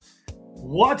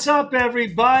What's up,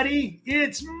 everybody?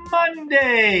 It's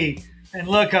Monday. And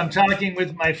look, I'm talking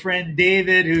with my friend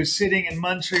David, who's sitting in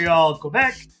Montreal,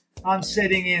 Quebec. I'm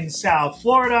sitting in South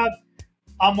Florida.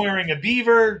 I'm wearing a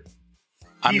beaver.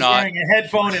 He's wearing a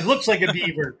headphone. It looks like a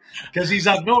beaver because he's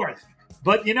up north.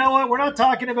 But you know what? We're not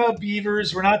talking about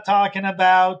beavers. We're not talking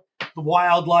about the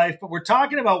wildlife, but we're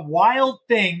talking about wild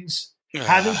things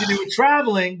having to do with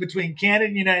traveling between Canada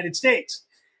and the United States.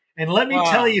 And let me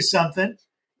tell you something.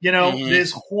 You know,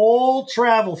 this whole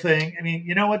travel thing. I mean,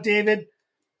 you know what, David?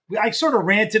 I sort of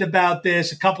ranted about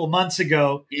this a couple months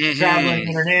ago, traveling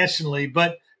internationally.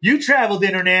 But you traveled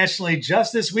internationally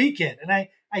just this weekend, and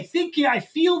I think I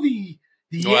feel the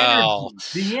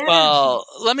energy. Well,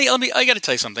 let me. I got to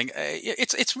tell you something.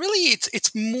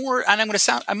 It's more, and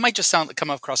I might just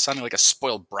come across sounding like a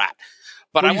spoiled brat.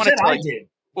 But I want to tell you.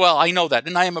 Well, I know that,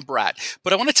 and I am a brat.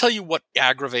 But I want to tell you what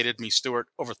aggravated me, Stuart,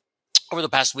 over the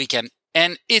past weekend.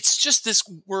 And it's just this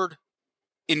word,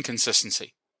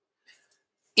 inconsistency.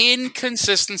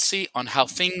 Inconsistency on how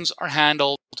things are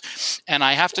handled. And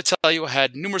I have to tell you, I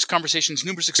had numerous conversations,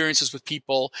 numerous experiences with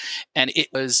people, and it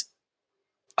was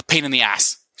a pain in the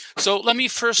ass. So let me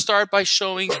first start by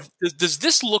showing, does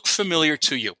this look familiar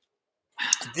to you?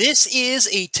 This is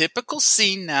a typical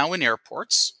scene now in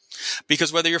airports.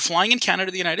 Because whether you're flying in Canada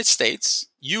or the United States,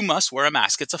 you must wear a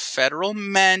mask. It's a federal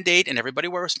mandate, and everybody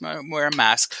wear a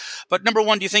mask. But number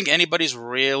one, do you think anybody's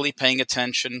really paying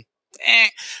attention?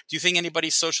 Do you think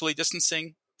anybody's socially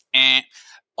distancing?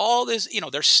 All this,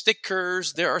 there's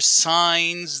stickers, there are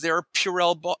signs, there are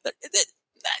Purell.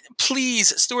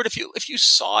 Please, Stuart, if you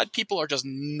saw it, people are just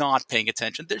not paying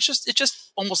attention. It's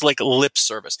just almost like lip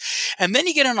service. And then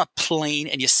you get on a plane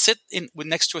and you sit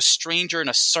next to a stranger in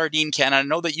a sardine can. And I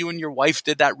know that you and your wife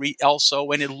did that also,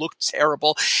 and it looked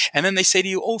terrible. And then they say to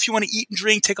you, "Oh, if you want to eat and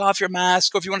drink, take off your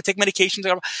mask. Or if you want to take medication,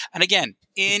 take off." And again,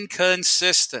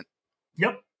 inconsistent.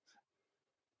 Yep.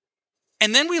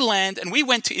 And then we land, and we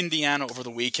went to Indiana over the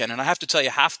weekend. And I have to tell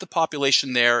you, half the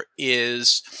population there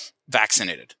is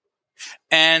vaccinated.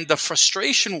 And the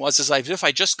frustration was as if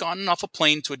I just gotten off a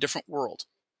plane to a different world.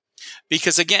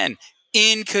 Because again,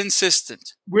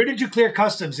 inconsistent. Where did you clear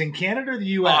customs? In Canada or the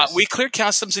U.S.? We cleared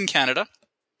customs in Canada.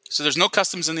 So there's no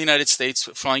customs in the United States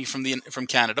flying from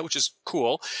Canada, which is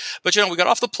cool. But, we got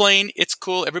off the plane. It's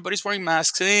cool. Everybody's wearing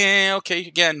masks. Okay,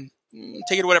 again,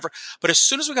 take it, whatever. But as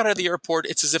soon as we got out of the airport,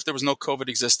 it's as if there was no COVID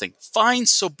existing. Fine,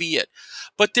 so be it.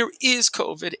 But there is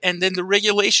COVID. And then the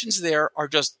regulations there are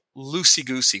just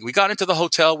loosey-goosey. We got into the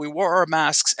hotel, we wore our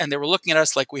masks, and they were looking at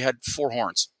us like we had four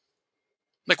horns.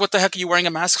 Like, what the heck are you wearing a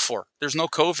mask for? There's no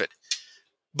COVID.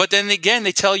 But then again,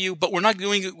 they tell you, but we're not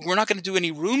going to do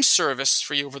any room service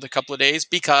for you over the couple of days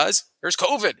because there's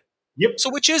COVID. Yep. So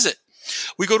which is it?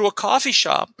 We go to a coffee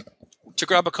shop to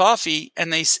grab a coffee,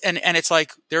 and it's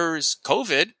like there's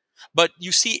COVID, but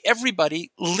you see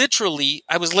everybody literally.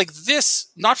 I was like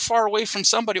this, not far away from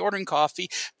somebody ordering coffee,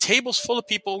 tables full of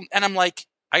people, and I'm like,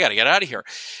 I got to get out of here.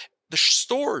 The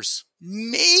stores,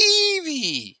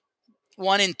 maybe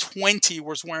 1 in 20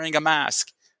 was wearing a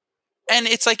mask. And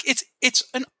it's like, it's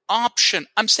an option.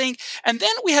 I'm saying, and then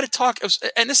we had to talk,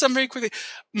 and this I'm very quickly,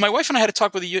 my wife and I had to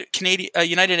talk with a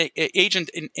United agent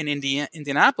in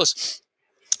Indianapolis.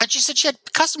 And she said she had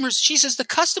customers. She says the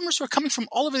customers who are coming from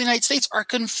all over the United States are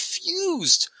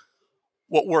confused.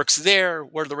 What works there?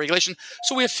 What are the regulations?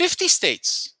 So we have 50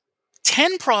 states.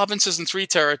 10 provinces and 3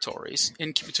 territories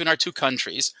between our two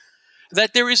countries,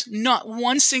 that there is not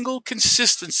one single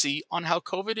consistency on how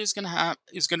COVID is going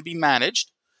to be managed.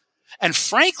 And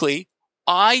frankly,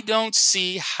 I don't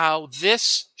see how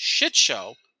this shit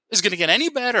show is going to get any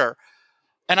better.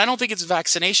 And I don't think it's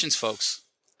vaccinations, folks.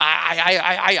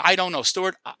 I don't know,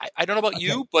 Stuart. I don't know about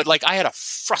you, but I had a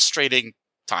frustrating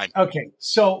time. Okay.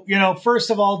 So, first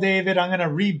of all, David, I'm going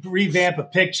to revamp a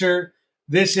picture.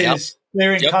 This is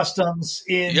clearing customs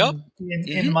in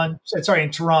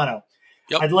Toronto.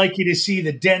 Yep. I'd like you to see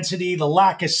the density, the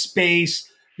lack of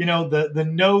space, the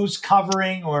nose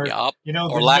covering or lack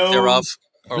thereof.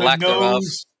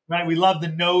 Right. We love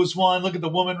the nose one. Look at the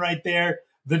woman right there.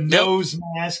 The nose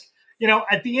mask.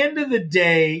 At the end of the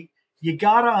day, you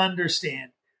got to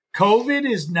understand COVID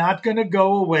is not going to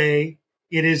go away.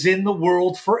 It is in the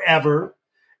world forever.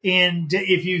 And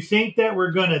if you think that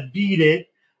we're going to beat it,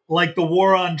 like the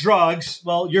war on drugs,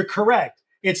 well, you're correct.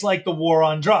 It's like the war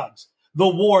on drugs, the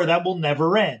war that will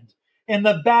never end and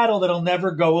the battle that'll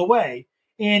never go away.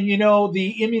 And,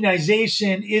 the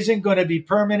immunization isn't going to be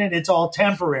permanent. It's all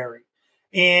temporary.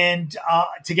 And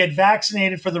to get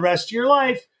vaccinated for the rest of your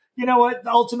life, you know what?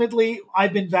 Ultimately,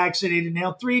 I've been vaccinated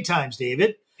now 3 times,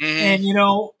 David. Mm-hmm. And,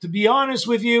 to be honest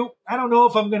with you, I don't know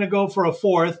if I'm going to go for a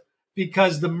 4th.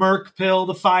 because the Merck pill,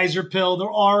 the Pfizer pill,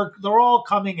 they're all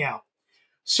coming out.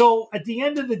 So at the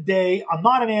end of the day, I'm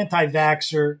not an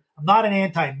anti-vaxxer. I'm not an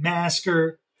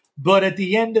anti-masker. But at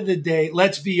the end of the day,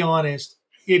 let's be honest.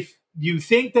 If you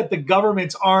think that the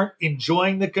governments aren't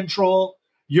enjoying the control,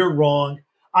 you're wrong.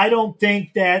 I don't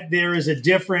think that there is a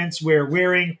difference where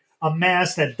wearing a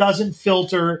mask that doesn't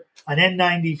filter an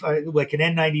N90, like an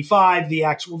N95, the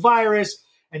actual virus.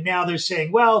 And now they're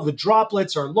saying, well, the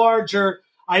droplets are larger.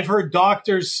 I've heard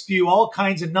doctors spew all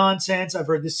kinds of nonsense. I've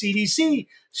heard the CDC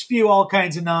spew all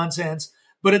kinds of nonsense.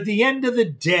 But at the end of the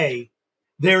day,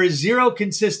 there is zero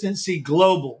consistency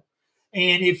global.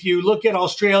 And if you look at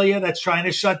Australia, that's trying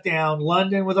to shut down,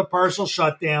 London with a partial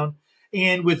shutdown,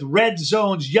 and with red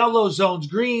zones, yellow zones,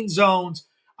 green zones,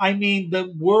 I mean,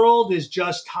 the world is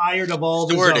just tired of all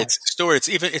the zones. Stuart,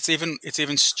 it's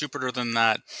even stupider than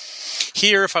that.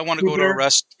 Here, if I want to go to a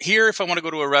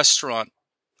restaurant,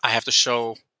 I have to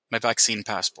show my vaccine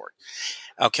passport.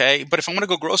 Okay, but if I want to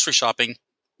go grocery shopping,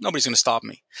 nobody's going to stop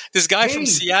me. This guy from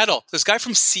Seattle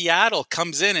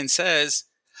comes in and says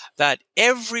that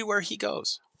everywhere he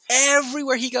goes,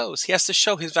 he has to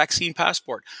show his vaccine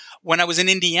passport. When I was in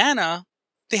Indiana,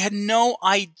 they had no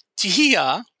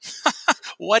idea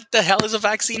what the hell is a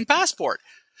vaccine passport.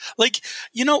 Like,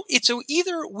 it's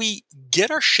either we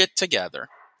get our shit together,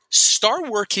 start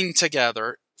working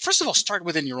together. First of all, start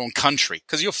within your own country,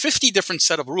 because you have 50 different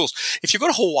set of rules. If you go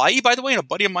to Hawaii, by the way, and a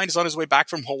buddy of mine is on his way back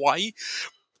from Hawaii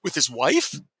with his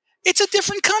wife, it's a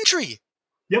different country.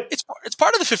 Yep. It's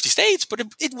part of the 50 states, but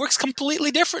it works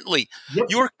completely differently. Yep.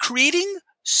 You're creating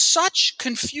such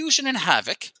confusion and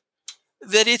havoc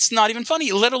that it's not even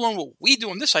funny, let alone what we do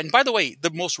on this side. And by the way,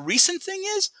 the most recent thing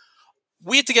is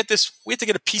we had to get a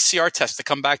PCR test to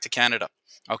come back to Canada.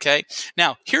 Okay?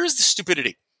 Now, here's the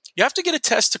stupidity. You have to get a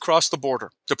test to cross the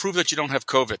border to prove that you don't have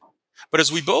COVID. But as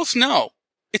we both know,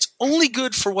 it's only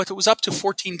good for what it was up to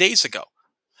 14 days ago.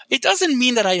 It doesn't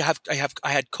mean that I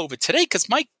had COVID today, because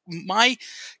my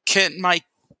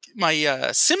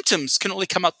symptoms can only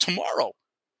come out tomorrow,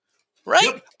 right?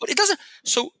 Yep. But it doesn't.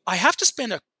 So I have to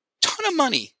spend a ton of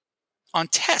money on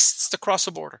tests to cross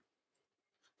the border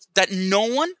that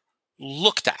no one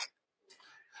looked at.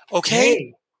 Okay.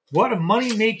 Hey, what a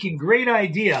money-making great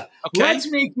idea. Okay.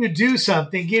 Let's make you do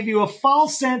something, give you a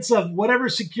false sense of whatever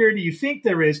security you think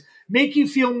there is, make you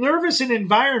feel nervous in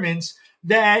environments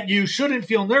that you shouldn't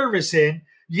feel nervous in,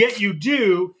 yet you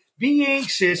do. Be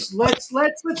anxious. Let's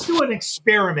do an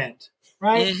experiment,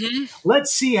 right? Mm-hmm.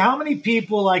 Let's see how many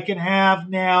people I can have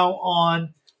now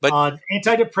on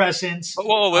antidepressants.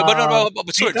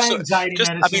 Anti-anxiety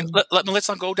medicine. Let's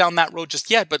not go down that road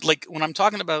just yet. But like when I'm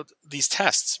talking about these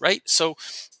tests, right? So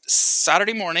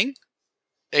Saturday morning,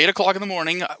 8:00 in the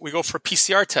morning, we go for a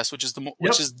PCR test, which is the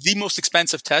most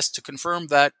expensive test to confirm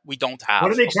that we don't have. What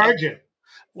do they charge you?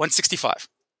 $165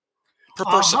 per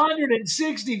person.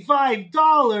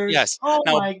 $165. Yes. Oh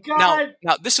my God.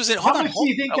 Now this was it. How much do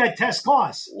you think that test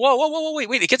costs? Whoa,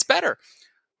 wait. It gets better.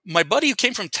 My buddy who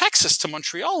came from Texas to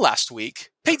Montreal last week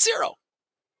paid $0.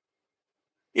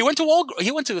 He went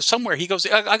to somewhere. He goes,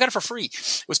 I got it for free.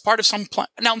 It was part of some plan.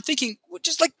 Now I'm thinking,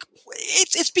 just like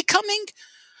it's becoming.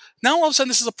 Now all of a sudden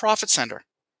this is a profit center.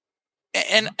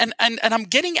 And I'm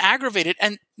getting aggravated.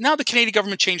 And now the Canadian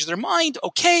government changed their mind.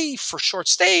 Okay, for short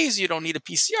stays, you don't need a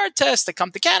PCR test to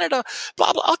come to Canada.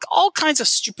 Blah blah, all kinds of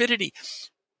stupidity.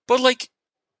 But like,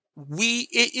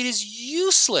 it is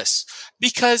useless,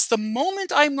 because the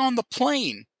moment I'm on the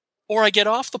plane, or I get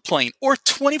off the plane, or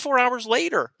 24 hours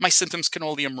later, my symptoms can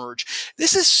only emerge.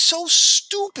 This is so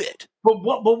stupid. But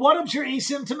what if you're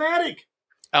asymptomatic?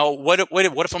 Oh, what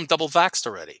if I'm double vaxxed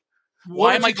already?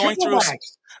 Why am I going through?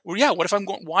 Well, yeah. What if I'm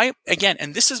going? Why again?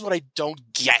 And this is what I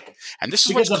don't get. And this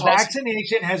is because the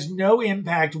vaccination has no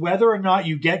impact whether or not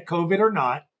you get COVID or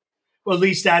not. Well, at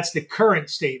least that's the current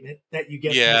statement that you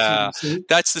get. Yeah, from the CDC.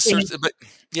 That's the certain. But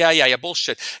yeah,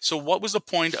 bullshit. So, what was the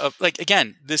point of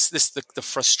the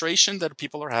frustration that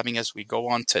people are having as we go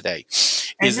on today?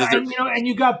 And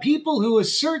you got people who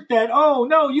assert that, oh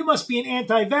no, you must be an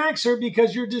anti-vaxxer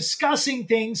because you're discussing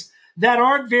things that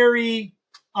aren't very.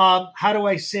 How do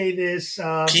I say this?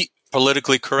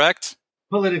 Politically correct?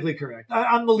 Politically correct.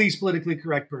 I'm the least politically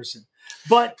correct person.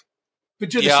 But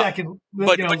you're the second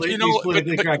least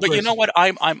politically correct person. You know what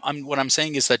what I'm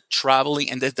saying is that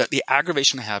traveling, and the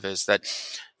aggravation I have is that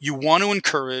you want to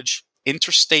encourage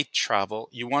interstate travel.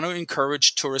 You want to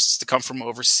encourage tourists to come from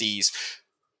overseas.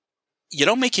 You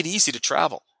don't make it easy to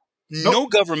travel. Nope. No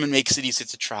government makes it easy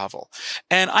to travel.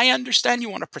 And I understand you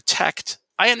want to protect.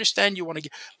 I understand you want to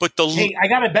get, but Hey, I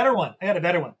got a better one.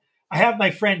 I have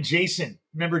my friend Jason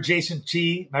Remember Jason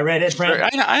Chi, my redhead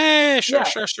friend?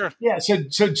 Sure. Yeah.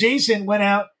 So Jason went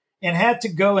out and had to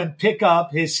go and pick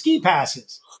up his ski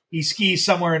passes. He skis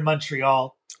somewhere in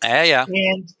Montreal. Yeah.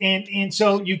 And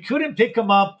so you couldn't pick them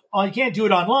up. You can't do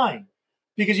it online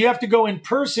because you have to go in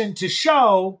person to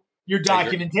show your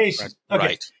documentation. Right. Okay.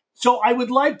 Right. So I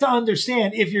would like to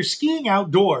understand if you're skiing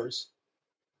outdoors,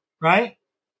 right?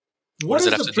 What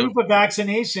does the proof of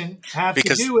vaccination have to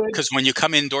do with? Because when you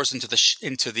come indoors into the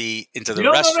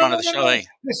restaurant or the chalet,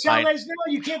 the chalets,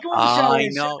 you can't go in the chalets.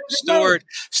 I know,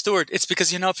 Stuart. It's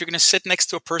because if you're going to sit next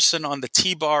to a person on the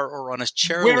T-bar or on a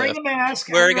chairlift, wearing a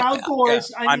mask,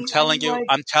 outdoors. I'm telling you.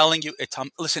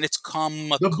 Listen, it's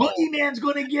comical. The boogeyman's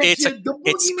going to get you. The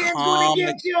boogeyman's going to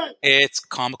get you. It's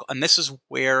comical, and this is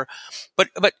where. But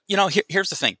here's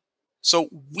the thing. So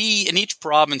we in each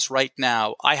province right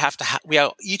now,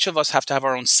 each of us have to have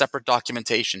our own separate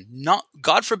documentation. Not,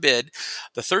 God forbid,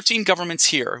 the 13 governments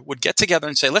here would get together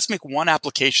and say, let's make one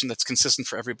application that's consistent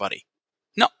for everybody.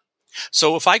 No.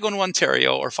 So if I go to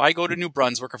Ontario or if I go to New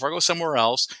Brunswick or if I go somewhere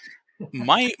else,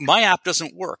 my app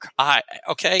doesn't work.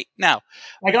 Okay. Now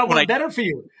I got one better for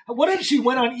you. What if she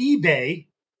went on eBay,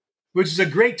 which is a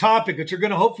great topic, which we're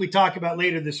going to hopefully talk about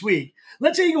later this week.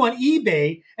 Let's say you go on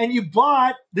eBay and you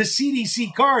bought the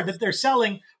CDC card that they're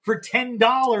selling for $10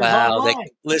 online.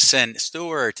 Listen,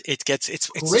 Stuart, it's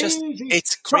crazy.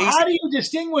 So how do you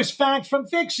distinguish fact from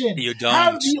fiction? You don't.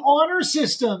 Have the honor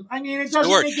system. I mean, it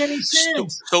doesn't make any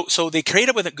sense. So they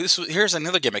created here's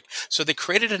another gimmick. So they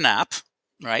created an app,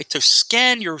 right, to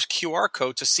scan your QR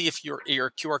code to see if your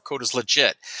QR code is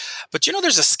legit. But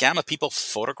there's a scam of people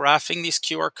photographing these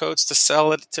QR codes to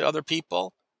sell it to other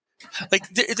people. Like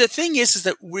the thing is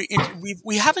that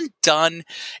we haven't done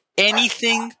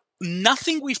anything.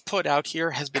 Nothing we've put out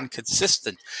here has been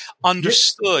consistent,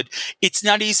 understood. It's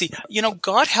not easy.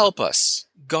 God help us.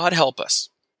 God help us.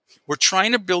 We're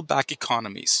trying to build back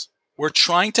economies. We're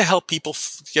trying to help people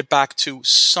get back to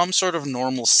some sort of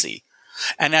normalcy.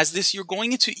 And as you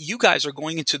guys are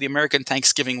going into the American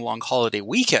Thanksgiving long holiday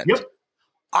weekend. Yep.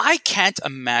 I can't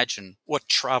imagine what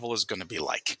travel is going to be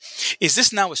like. Is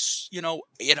this now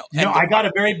I got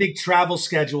a very big travel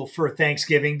schedule for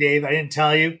Thanksgiving, Dave. I didn't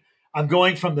tell you. I'm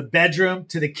going from the bedroom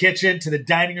to the kitchen to the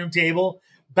dining room table,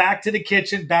 back to the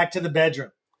kitchen, back to the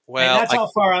bedroom. Well, and that's how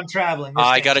far I'm traveling.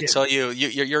 I got to tell you,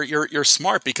 you're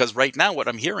smart because right now what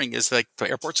I'm hearing is like the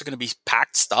airports are going to be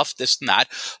packed stuff, this and that,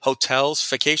 hotels,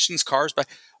 vacations, cars. But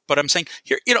I'm saying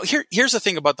here's the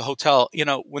thing about the hotel.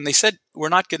 When they said we're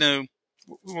not going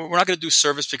to do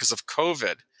service because of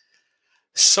COVID.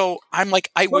 So I'm like,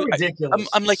 ridiculous.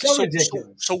 I'm like,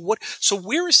 ridiculous. So what? So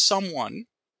where is someone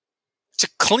to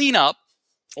clean up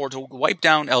or to wipe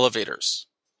down elevators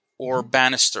or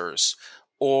banisters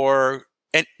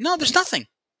and no, there's nothing.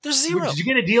 There's zero. Did you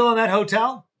get a deal on that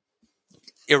hotel?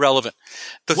 Irrelevant.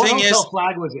 What hotel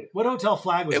flag was it? What hotel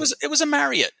flag was it? It was a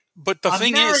Marriott. But the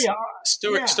thing is,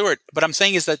 Stuart. But I'm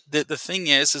saying is that the thing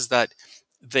is that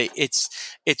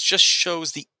it just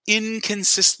shows the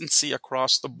inconsistency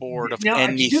across the board of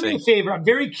anything. Do me a favor. I'm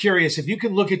very curious if you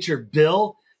can look at your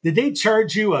bill. Did they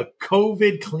charge you a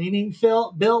COVID cleaning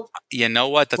bill? You know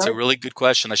what? That's a really good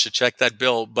question. I should check that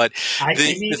bill. But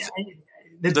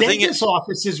the dentist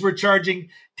offices were charging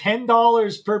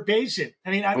 $10 per patient. I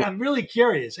mean, I'm really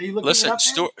curious. Are you looking it up?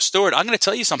 Listen, Stuart, I'm going to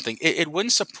tell you something. It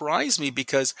wouldn't surprise me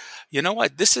because you know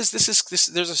what? This is.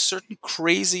 There's a certain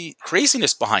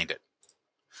craziness behind it.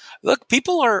 Look,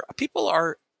 people are.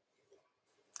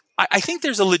 I think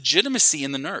there's a legitimacy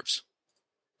in the nerves.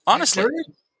 Honestly.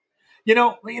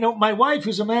 My wife,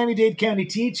 who's a Miami-Dade County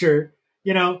teacher,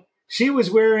 she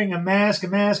was wearing a mask.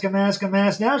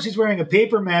 Now she's wearing a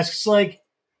paper mask. It's like,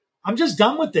 I'm just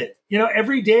done with it.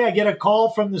 Every day I get a call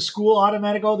from the school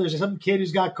automatic. Oh, there's some kid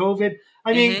who's got COVID.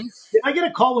 I mean, did I get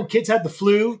a call when kids had the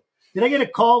flu? Did I get a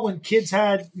call when kids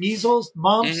had measles,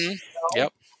 mumps? Mm-hmm.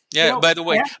 Yep. Yeah. By the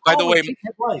way,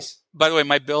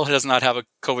 my bill does not have a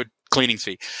COVID cleaning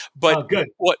fee. But good.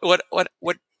 What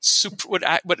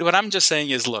I'm just saying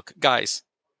is, look, guys,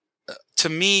 to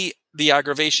me, the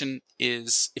aggravation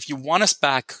is if you want us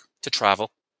back to travel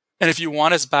and if you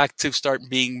want us back to start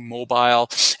being mobile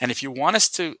and if you want us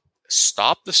to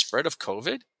stop the spread of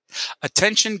COVID,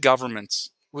 attention governments,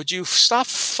 would you stop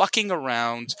fucking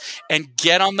around and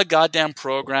get on the goddamn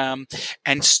program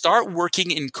and start working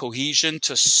in cohesion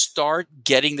to start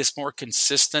getting this more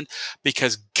consistent?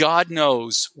 Because God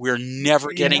knows we're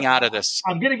never getting out of this.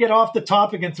 I'm going to get off the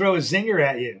topic and throw a zinger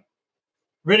at you.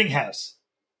 Rittinghouse.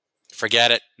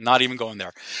 Forget it. Not even going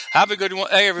there. Have a good one.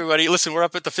 Hey, everybody. Listen, we're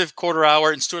up at the 5th quarter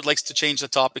hour, and Stuart likes to change the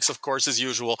topics, of course, as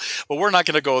usual. But we're not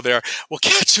going to go there. We'll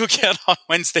catch you again on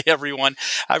Wednesday, everyone.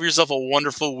 Have yourself a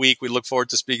wonderful week. We look forward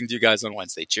to speaking to you guys on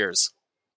Wednesday. Cheers.